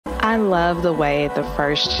I love the way the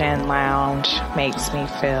First Gen Lounge makes me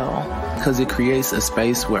feel. Because it creates a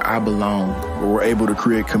space where I belong, where we're able to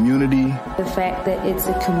create community. The fact that it's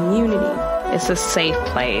a community. It's a safe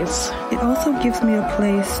place. It also gives me a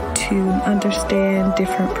place to understand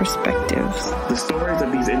different perspectives. The stories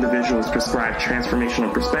of these individuals prescribe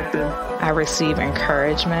transformational perspective. I receive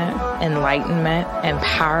encouragement, enlightenment,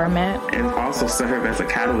 empowerment. And also serve as a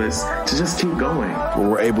catalyst to just keep going. Where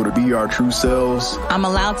we're able to be our true selves. I'm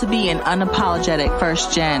allowed to be an unapologetic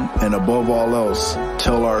First Gen. And above all else,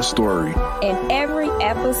 tell our story. And every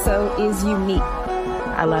episode is unique.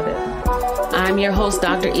 I love it. I'm your host,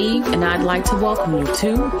 Dr. Eve, and I'd like to welcome you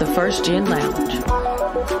to the First Gen Lounge.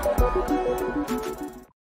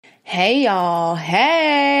 Hey, y'all.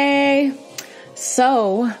 Hey.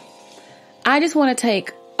 So, I just want to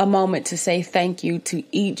take a moment to say thank you to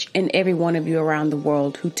each and every one of you around the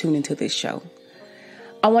world who tune into this show.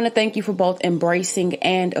 I want to thank you for both embracing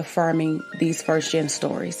and affirming these First Gen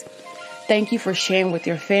stories. Thank you for sharing with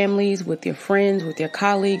your families, with your friends, with your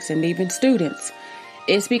colleagues, and even students.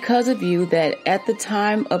 It's because of you that at the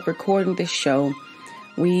time of recording this show,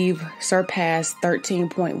 we've surpassed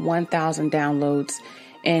 13.1 thousand downloads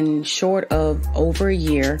in short of over a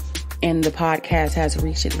year, and the podcast has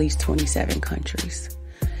reached at least 27 countries.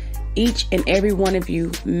 Each and every one of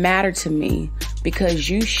you matter to me because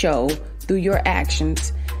you show through your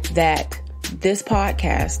actions that this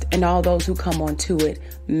podcast and all those who come onto it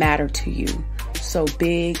matter to you. So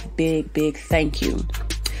big, big, big thank you.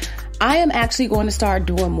 I am actually going to start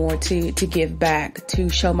doing more to give back, to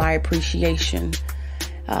show my appreciation.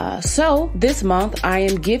 So this month I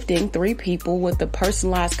am gifting 3 people with a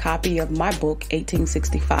personalized copy of my book,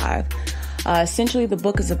 1865. Essentially, the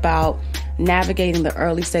book is about navigating the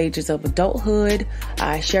early stages of adulthood.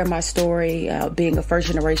 I share my story, being a first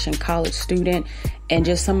generation college student, and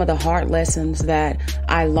just some of the hard lessons that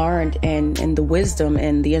I learned and the wisdom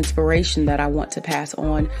and the inspiration that I want to pass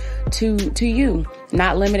on to you.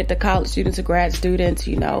 Not limited to college students or grad students,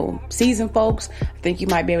 seasoned folks. I think you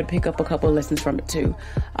might be able to pick up a couple of lessons from it too.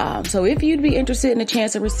 So if you'd be interested in a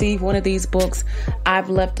chance to receive one of these books, I've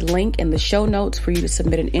left a link in the show notes for you to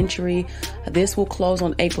submit an entry. This will close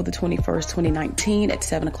on April the 21st, 2019 at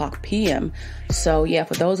 7 o'clock p.m. So yeah,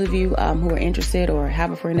 for those of you who are interested or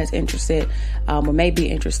have a friend that's interested or may be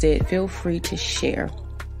interested, feel free to share.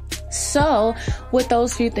 So with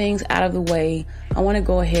those few things out of the way, I want to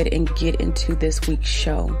go ahead and get into this week's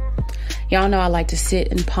show. Y'all know I like to sit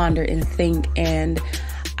and ponder and think, and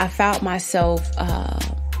I found myself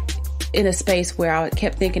in a space where I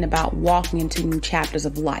kept thinking about walking into new chapters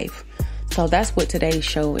of life. So that's what today's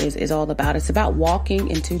show is all about. It's about walking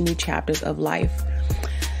into new chapters of life.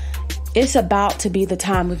 It's about to be the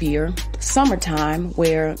time of year, summertime,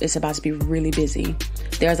 where it's about to be really busy.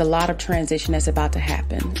 There's a lot of transition that's about to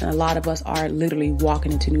happen. And a lot of us are literally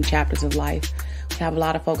walking into new chapters of life. We have a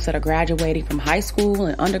lot of folks that are graduating from high school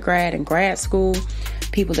and undergrad and grad school,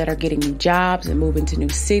 people that are getting new jobs and moving to new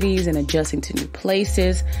cities and adjusting to new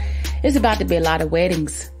places. It's about to be a lot of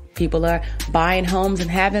weddings. People are buying homes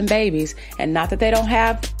and having babies. And not that they don't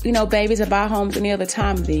have, babies or buy homes any other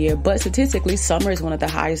time of the year, but statistically, summer is one of the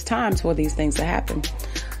highest times for these things to happen.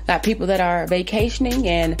 Got people that are vacationing,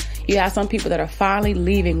 and you have some people that are finally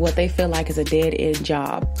leaving what they feel like is a dead-end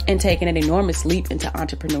job and taking an enormous leap into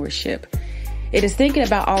entrepreneurship. It is thinking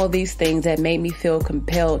about all of these things that made me feel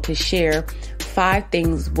compelled to share 5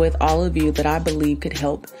 things with all of you that I believe could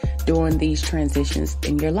help during these transitions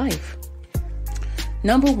in your life.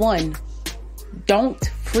 Number 1, don't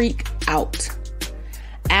freak out.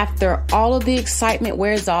 After all of the excitement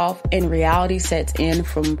wears off and reality sets in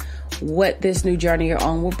from what this new journey you're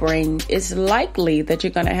on will bring, it's likely that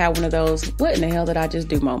you're going to have one of those, what in the hell did I just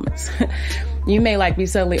do moments? You may be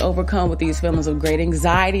suddenly overcome with these feelings of great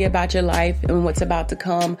anxiety about your life and what's about to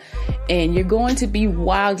come. And you're going to be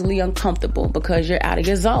wildly uncomfortable because you're out of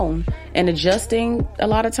your zone, and adjusting a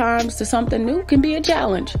lot of times to something new can be a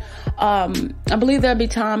challenge. I believe there'll be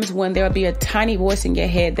times when there'll be a tiny voice in your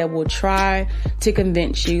head that will try to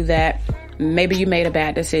convince you that maybe you made a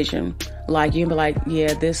bad decision. You'll be like,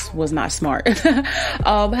 yeah, this was not smart.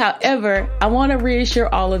 However, I want to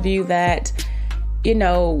reassure all of you that,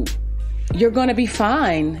 you're going to be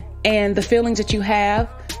fine. And the feelings that you have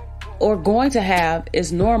or going to have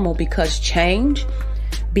is normal, because change,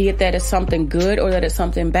 be it that it's something good or that it's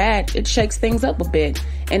something bad, it shakes things up a bit.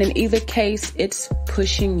 And in either case, it's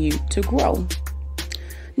pushing you to grow.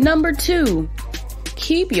 Number 2,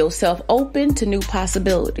 keep yourself open to new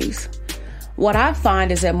possibilities. What I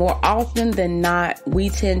find is that more often than not, we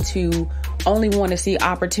tend to only want to see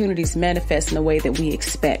opportunities manifest in the way that we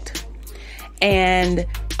expect. And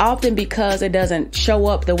often because it doesn't show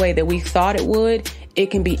up the way that we thought it would, it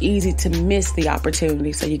can be easy to miss the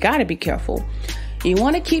opportunity. So you got to be careful. You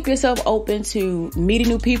want to keep yourself open to meeting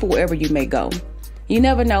new people wherever you may go. You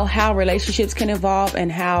never know how relationships can evolve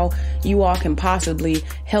and how you all can possibly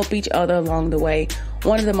help each other along the way.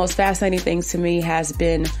 One of the most fascinating things to me has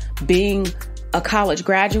been being a college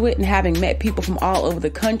graduate and having met people from all over the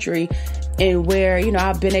country, and where,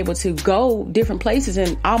 I've been able to go different places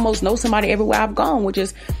and almost know somebody everywhere I've gone, which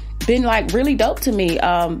has been like really dope to me.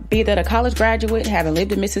 Be that a college graduate, having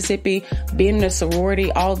lived in Mississippi, being in a sorority,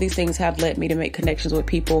 all of these things have led me to make connections with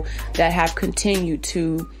people that have continued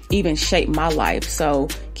to even shape my life. So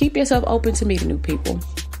keep yourself open to meeting new people.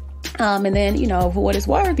 And then, for what it's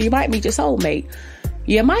worth, you might meet your soulmate.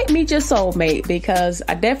 Because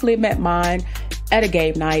I definitely met mine at a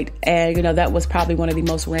game night. And, that was probably one of the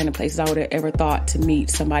most random places I would have ever thought to meet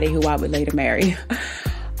somebody who I would later marry.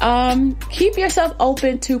 Keep yourself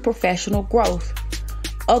open to professional growth.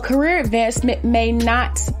 A career advancement may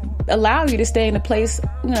not allow you to stay in the place,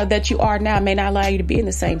 that you are now, may not allow you to be in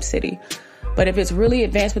the same city. But if it's really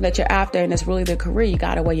advancement that you're after and it's really the career, you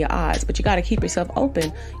got to weigh your odds. But you got to keep yourself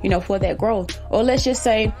open, for that growth. Or let's just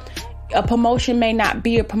say a promotion may not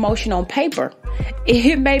be a promotion on paper.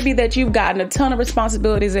 It may be that you've gotten a ton of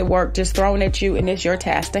responsibilities at work just thrown at you and it's your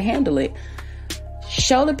task to handle it.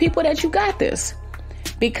 Show the people that you got this.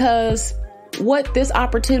 Because what this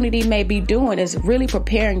opportunity may be doing is really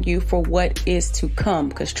preparing you for what is to come.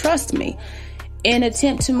 Because trust me, in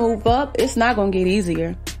attempt to move up, it's not going to get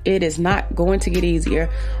easier. It is not going to get easier.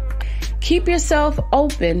 Keep yourself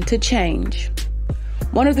open to change.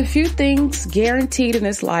 One of the few things guaranteed in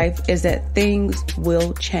this life is that things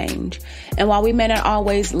will change. And while we may not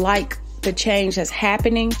always like the change that's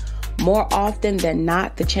happening, more often than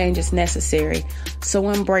not, the change is necessary. So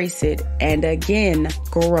embrace it and again,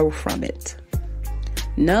 grow from it.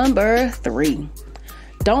 Number 3,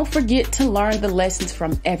 don't forget to learn the lessons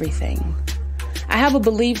from everything. I have a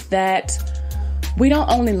belief that we don't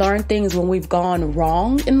only learn things when we've gone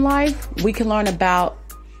wrong in life. We can learn about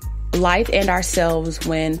life and ourselves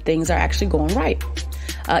when things are actually going right.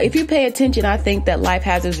 If you pay attention, I think that life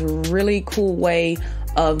has this really cool way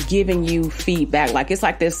of giving you feedback. Like it's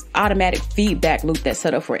like this automatic feedback loop that's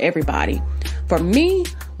set up for everybody. For me,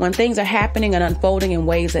 when things are happening and unfolding in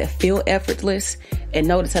ways that feel effortless, and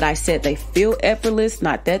notice that I said they feel effortless,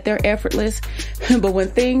 not that they're effortless, but when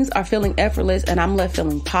things are feeling effortless and I'm left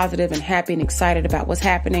feeling positive and happy and excited about what's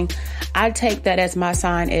happening, I take that as my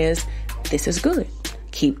sign as this is good.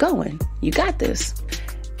 Keep going. You got this.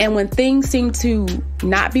 And when things seem to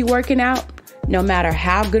not be working out, no matter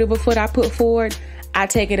how good of a foot I put forward, I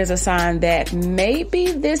take it as a sign that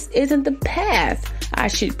maybe this isn't the path I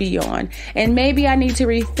should be on. And maybe I need to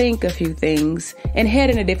rethink a few things and head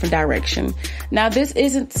in a different direction. Now, this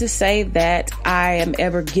isn't to say that I am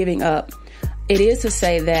ever giving up. It is to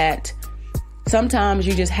say that sometimes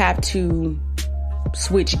you just have to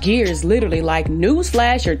switch gears, literally. Like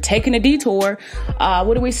newsflash, you're taking a detour.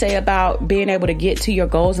 What do we say about being able to get to your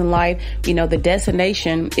goals in life? The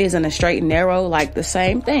destination isn't a straight and narrow, like the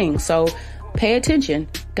same thing. So pay attention.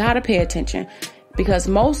 Gotta pay attention. Because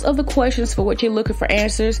most of the questions for what you're looking for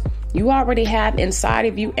answers, you already have inside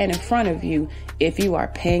of you and in front of you if you are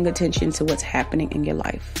paying attention to what's happening in your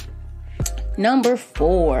life. Number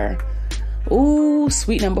 4. Ooh,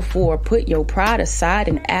 sweet number 4. Put your pride aside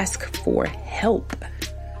and ask for help.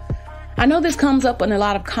 I know this comes up in a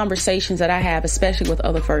lot of conversations that I have, especially with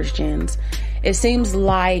other first gens. It seems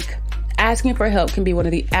like asking for help can be one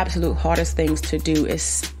of the absolute hardest things to do,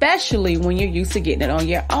 especially when you're used to getting it on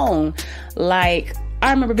your own. Like,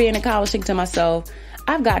 I remember being in college thinking to myself,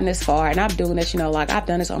 I've gotten this far and I'm doing this, I've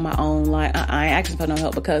done this on my own. Like, I ain't asking for no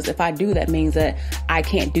help, because if I do, that means that I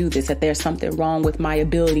can't do this, that there's something wrong with my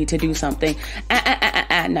ability to do something.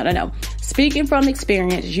 No. Speaking from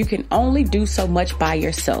experience, you can only do so much by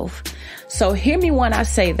yourself. So hear me when I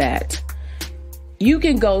say that. You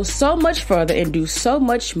can go so much further and do so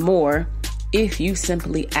much more if you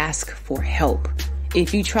simply ask for help.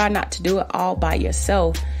 If you try not to do it all by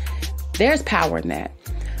yourself, there's power in that.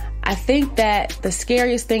 I think that the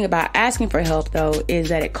scariest thing about asking for help, though, is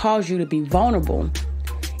that it calls you to be vulnerable.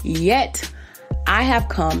 Yet, I have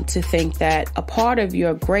come to think that a part of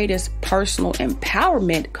your greatest personal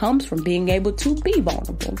empowerment comes from being able to be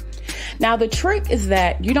vulnerable. Now, the trick is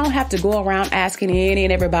that you don't have to go around asking any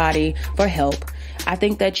and everybody for help. I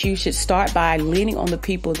think that you should start by leaning on the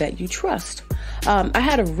people that you trust. I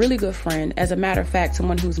had a really good friend, as a matter of fact,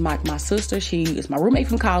 someone who's like my sister. She is my roommate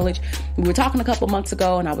from college. We were talking a couple months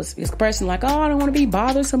ago and I was expressing like, I don't want to be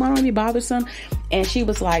bothersome. And she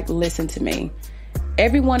was like, listen to me.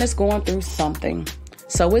 Everyone is going through something.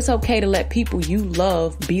 So it's okay to let people you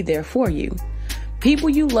love be there for you. People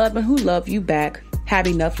you love and who love you back have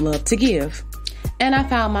enough love to give. And I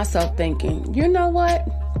found myself thinking, you know what?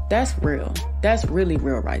 That's real. That's really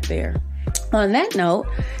real right there. On that note,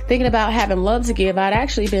 thinking about having love to give, I'd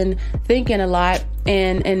actually been thinking a lot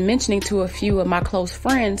and mentioning to a few of my close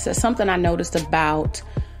friends that something I noticed about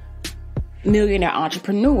millionaire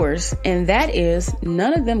entrepreneurs, and that is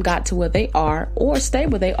none of them got to where they are or stay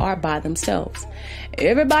where they are by themselves.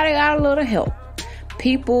 Everybody got a little help.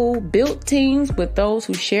 People built teams with those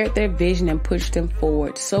who shared their vision and pushed them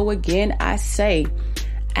forward. So again, I say,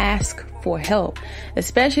 ask for help,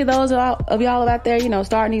 especially those of y'all out there,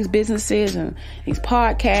 starting these businesses and these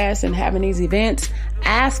podcasts and having these events.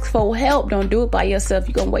 Ask for help. Don't do it by yourself.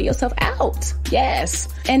 You're going to wear yourself out. Yes.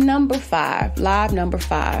 And number 5,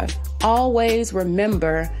 always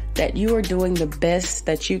remember that you are doing the best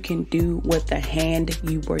that you can do with the hand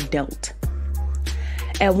you were dealt.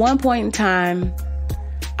 At one point in time,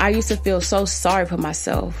 I used to feel so sorry for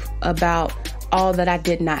myself about all that I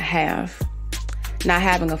did not have. Not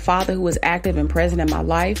having a father who was active and present in my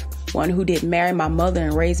life, one who did marry my mother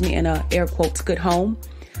and raise me in a, air quotes, good home.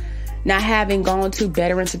 Not having gone to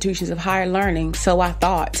better institutions of higher learning, so I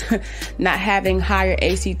thought. Not having higher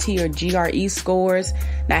ACT or GRE scores.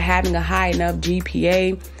 Not having a high enough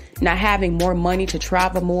GPA. Not having more money to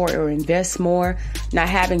travel more or invest more. Not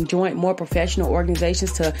having joined more professional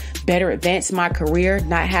organizations to better advance my career.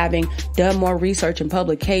 Not having done more research and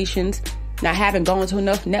publications. Not having gone to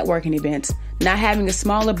enough networking events. Not having a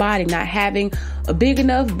smaller body. Not having a big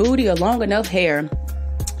enough booty or long enough hair.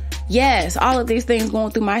 Yes, all of these things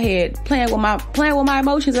going through my head, playing with my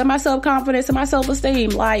emotions and my self-confidence and my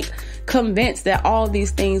self-esteem, like convinced that all of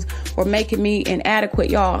these things were making me inadequate.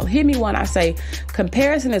 Y'all, hear me when I say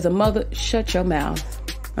comparison is a mother. Shut your mouth.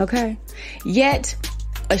 Okay. Yet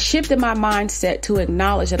a shift in my mindset to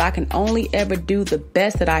acknowledge that I can only ever do the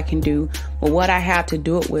best that I can do with what I have to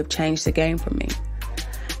do it with changed the game for me.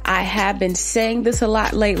 I have been saying this a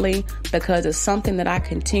lot lately because it's something that I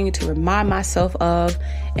continue to remind myself of,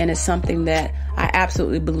 and it's something that I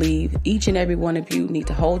absolutely believe each and every one of you need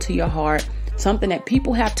to hold to your heart. Something that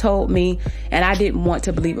people have told me, and I didn't want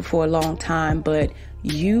to believe it for a long time, but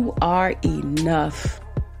you are enough.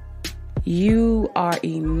 You are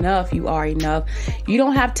enough. You are enough. You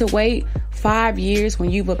don't have to wait 5 years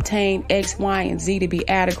when you've obtained X, Y, and Z to be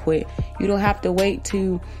adequate. You don't have to wait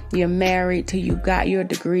till you're married, till you got your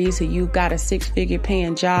degrees, till you got a 6-figure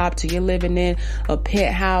paying job, till you're living in a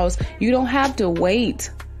penthouse. You don't have to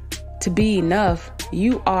wait to be enough.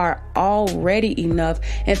 You are already enough.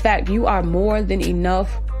 In fact, you are more than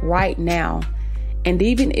enough right now. And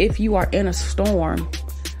even if you are in a storm,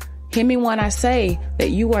 hear me when I say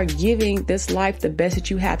that you are giving this life the best that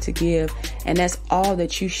you have to give. And that's all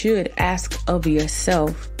that you should ask of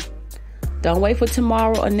yourself. Don't wait for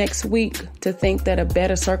tomorrow or next week to think that a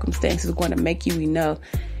better circumstance is going to make you enough.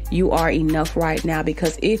 You are enough right now,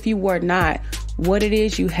 because if you were not, what it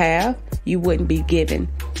is you have, you wouldn't be given.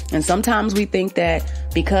 And sometimes we think that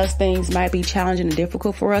because things might be challenging and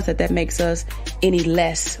difficult for us, that makes us any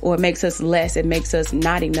less, or it makes us less. It makes us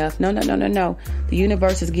not enough. No. The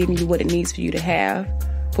universe is giving you what it needs for you to have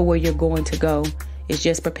for where you're going to go. It's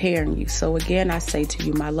just preparing you. So again, I say to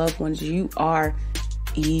you, my loved ones, you are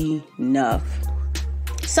enough.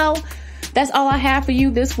 So that's all I have for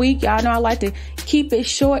you this week. Y'all know I like to keep it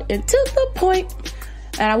short and to the point.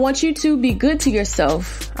 And I want you to be good to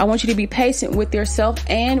yourself. I want you to be patient with yourself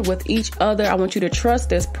and with each other. I want you to trust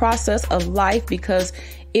this process of life, because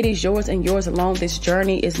it is yours and yours alone. This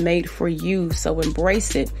journey is made for you. So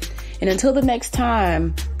embrace it. And until the next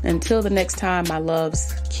time, my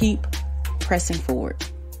loves, keep pressing forward.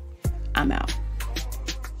 I'm out.